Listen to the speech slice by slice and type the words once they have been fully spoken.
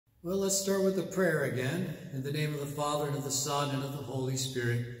Well, let's start with the prayer again. In the name of the Father, and of the Son, and of the Holy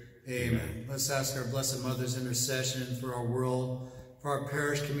Spirit. Amen. Let's ask our Blessed Mother's intercession for our world, for our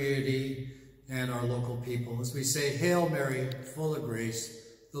parish community, and our local people. As we say, Hail Mary, full of grace,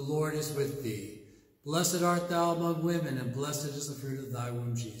 the Lord is with thee. Blessed art thou among women, and blessed is the fruit of thy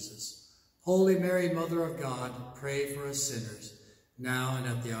womb, Jesus. Holy Mary, Mother of God, pray for us sinners, now and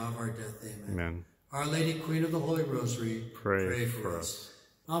at the hour of our death. Amen. Amen. Our Lady, Queen of the Holy Rosary, pray for us.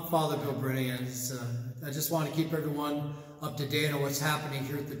 I'm Father Bill Bruning, and I just want to keep everyone up to date on what's happening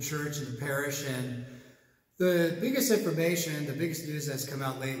here at the church and the parish. And the biggest information, the biggest news that's come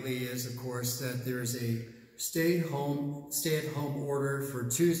out lately is, of course, that there's a stay-at-home order for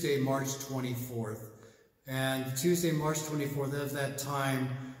Tuesday, March 24th. And Tuesday, March 24th, at that time,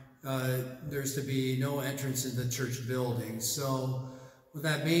 there's to be no entrance in the church building. So what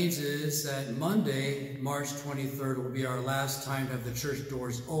that means is that Monday, March 23rd, will be our last time to have the church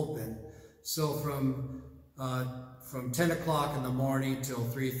doors open. So from 10 o'clock in the morning till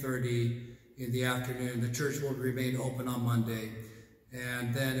 3:30 in the afternoon, the church will remain open on Monday.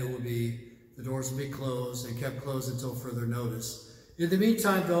 And then the doors will be closed and kept closed until further notice. In the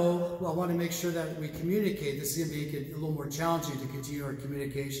meantime, though, I want to make sure that we communicate. This is going to make it a little more challenging to continue our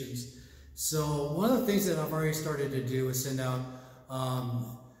communications. So one of the things that I've already started to do is send out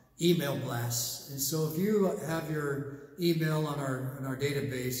email blasts. And so if you have your email on our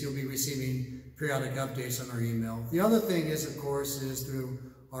database, you'll be receiving periodic updates on our email. The other thing is, of course, is through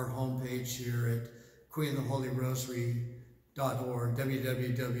our homepage here at queenoftheholyrosary.org,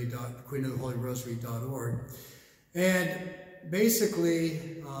 www.queenoftheholyrosary.org. And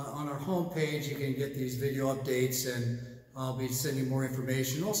basically, on our homepage, you can get these video updates, and I'll be sending more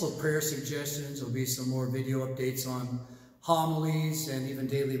information. Also, prayer suggestions. There'll be some more video updates on homilies and even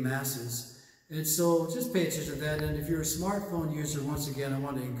daily masses. And so just pay attention to that. And if you're a smartphone user, once again, I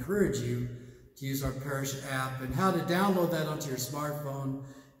want to encourage you to use our parish app. And how to download that onto your smartphone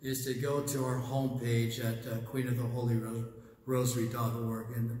is to go to our homepage at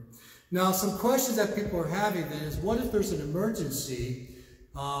queenoftheholyrosary.org. And now, some questions that people are having then is, what if there's an emergency?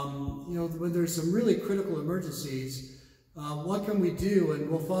 When there's some really critical emergencies, what can we do? And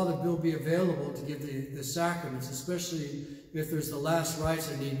will Father Bill be available to give the sacraments, especially if there's the last rites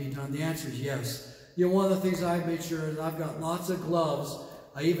that need to be done? The answer is yes. One of the things I've made sure is I've got lots of gloves.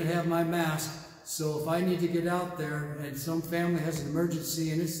 I even have my mask. So if I need to get out there and some family has an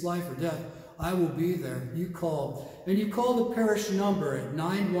emergency and it's life or death, I will be there. You call. And you call the parish number at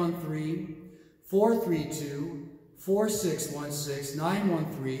 913-432-4616,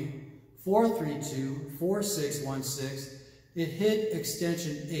 913-432-4616. It hit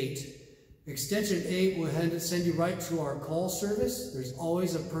extension 8. Extension 8 will send you right to our call service. There's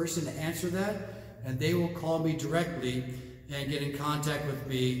always a person to answer that, and they will call me directly and get in contact with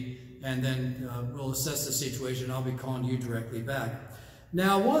me, and then we'll assess the situation. I'll be calling you directly back.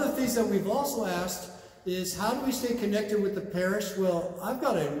 Now, one of the things that we've also asked is, how do we stay connected with the parish? Well, I've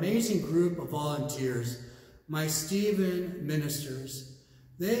got an amazing group of volunteers, my Stephen ministers.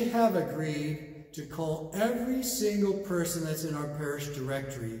 They have agreed to call every single person that's in our parish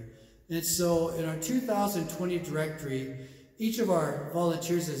directory. And so in our 2020 directory, each of our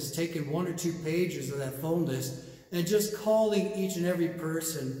volunteers has taken 1 or 2 pages of that phone list and just calling each and every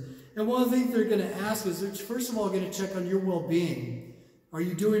person. And one of the things they're going to ask is, they're first of all going to check on your well-being. Are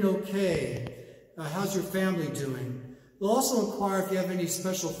you doing okay? How's your family doing? They'll also inquire if you have any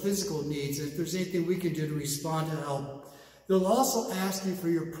special physical needs, if there's anything we can do to respond to help. They'll also ask you for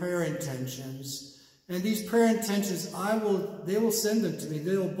your prayer intentions. And these prayer intentions, they will send them to me.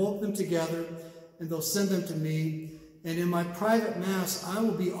 They will bulk them together and they'll send them to me. And in my private Mass, I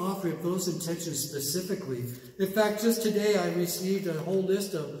will be offering up those intentions specifically. In fact, just today I received a whole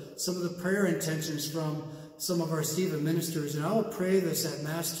list of some of the prayer intentions from some of our Stephen ministers. And I will pray this at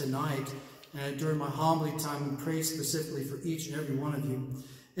Mass tonight and during my homily time, and pray specifically for each and every one of you.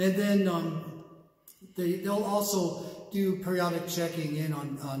 And then they'll also do periodic checking in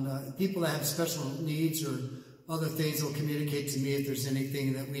on people that have special needs or other things. They'll communicate to me if there's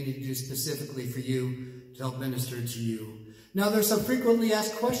anything that we need to do specifically for you to help minister to you. Now, there's some frequently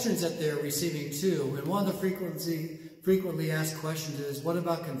asked questions that they're receiving too. And one of the frequently asked questions is, what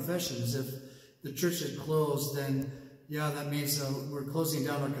about confessions? If the church is closed, then yeah, that means we're closing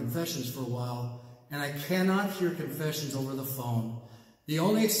down our confessions for a while. And I cannot hear confessions over the phone. The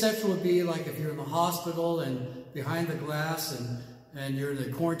only exception would be like if you're in the hospital and behind the glass and you're in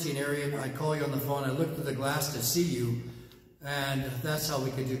the quarantine area, and I call you on the phone, I look through the glass to see you, and that's how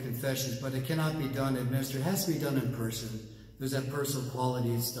we could do confessions. But it cannot be done administered. It has to be done in person. There's that personal quality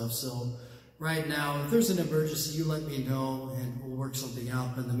and stuff. So right now. If there's an emergency, you let me know and we'll work something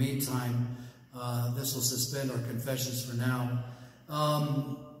out. But in the meantime, this will suspend our confessions for now.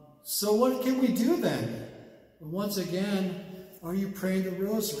 So what can we do then? Once again, are you praying the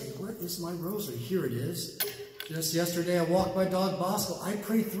rosary? Where is my rosary? Here it is. Just yesterday, I walked my dog Bosco. I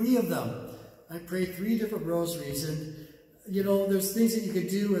prayed 3 of them. I prayed 3 different rosaries. And, you know, there's things that you could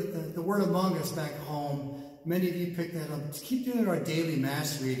do with the Word Among Us back home. Many of you picked that up. Keep doing our daily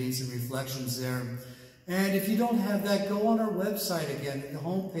Mass readings and reflections there. And if you don't have that, go on our website again, at the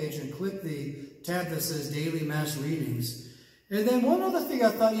homepage, and click the tab that says Daily Mass Readings. And then one other thing I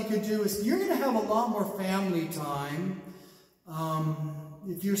thought you could do is you're going to have a lot more family time.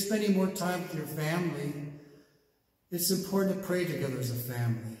 If you're spending more time with your family, it's important to pray together as a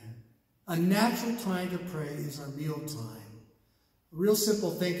family. A natural time to pray is our meal time. A real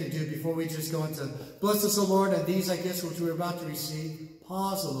simple thing to do before we just go into, bless us, O Lord, and these, I guess, which we're about to receive.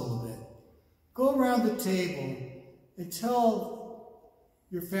 Pause a little bit. Go around the table and tell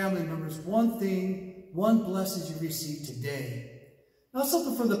your family members one thing, one blessing you received today. Not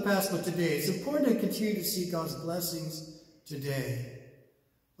something from the past, but today. It's important to continue to see God's blessings today.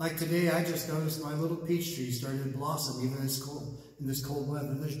 Like today, I just noticed my little peach tree started to blossom even in this cold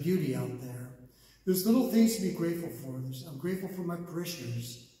weather. There's beauty out there. There's little things to be grateful for. I'm grateful for my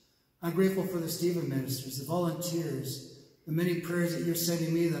parishioners. I'm grateful for the Stephen ministers, the volunteers, the many prayers that you're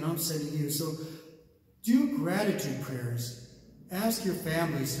sending me that I'm sending you. So do gratitude prayers. Ask your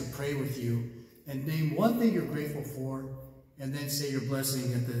families to pray with you and name one thing you're grateful for and then say your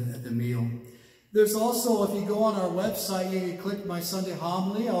blessing at the meal. There's also, if you go on our website, you can click my Sunday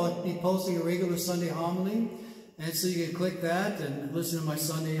homily. I'll be posting a regular Sunday homily. And so you can click that and listen to my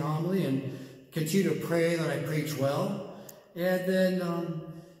Sunday homily and continue to pray that I preach well. And then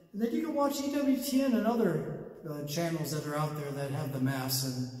you can watch EWTN and other channels that are out there that have the Mass.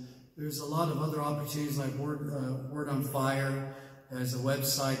 And there's a lot of other opportunities like Word on Fire. There's a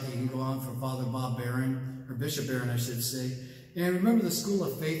website that you can go on for Father Bob Barron, or Bishop Barron, I should say. And remember, the School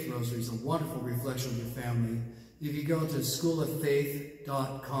of Faith Rosary is a wonderful reflection of your family. If you go to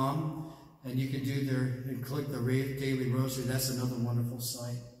schooloffaith.com and you can do there and click the Daily Rosary, that's another wonderful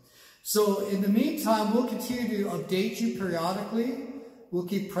site. So in the meantime, we'll continue to update you periodically. We'll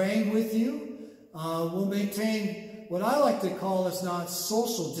keep praying with you. We'll maintain what I like to call is not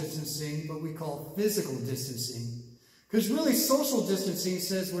social distancing, but we call physical distancing. Because really social distancing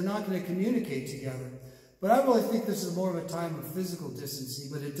says we're not going to communicate together. But I really think this is more of a time of physical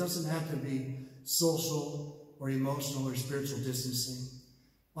distancing, but it doesn't have to be social or emotional or spiritual distancing.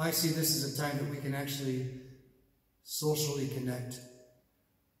 I see this as a time that we can actually socially connect,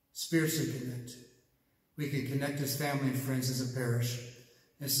 spiritually connect. We can connect as family and friends as a parish.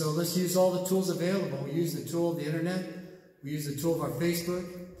 And so let's use all the tools available. We use the tool of the internet. We use the tool of our Facebook.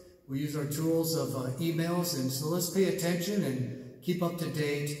 We use our tools of emails. And so let's pay attention and keep up to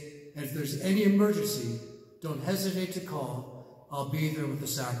date. And if there's any emergency, don't hesitate to call. I'll be there with the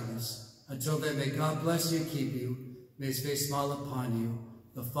sacraments. Until then, may God bless you and keep you. May his face smile upon you,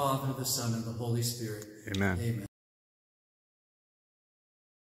 the Father, the Son, and the Holy Spirit. Amen. Amen.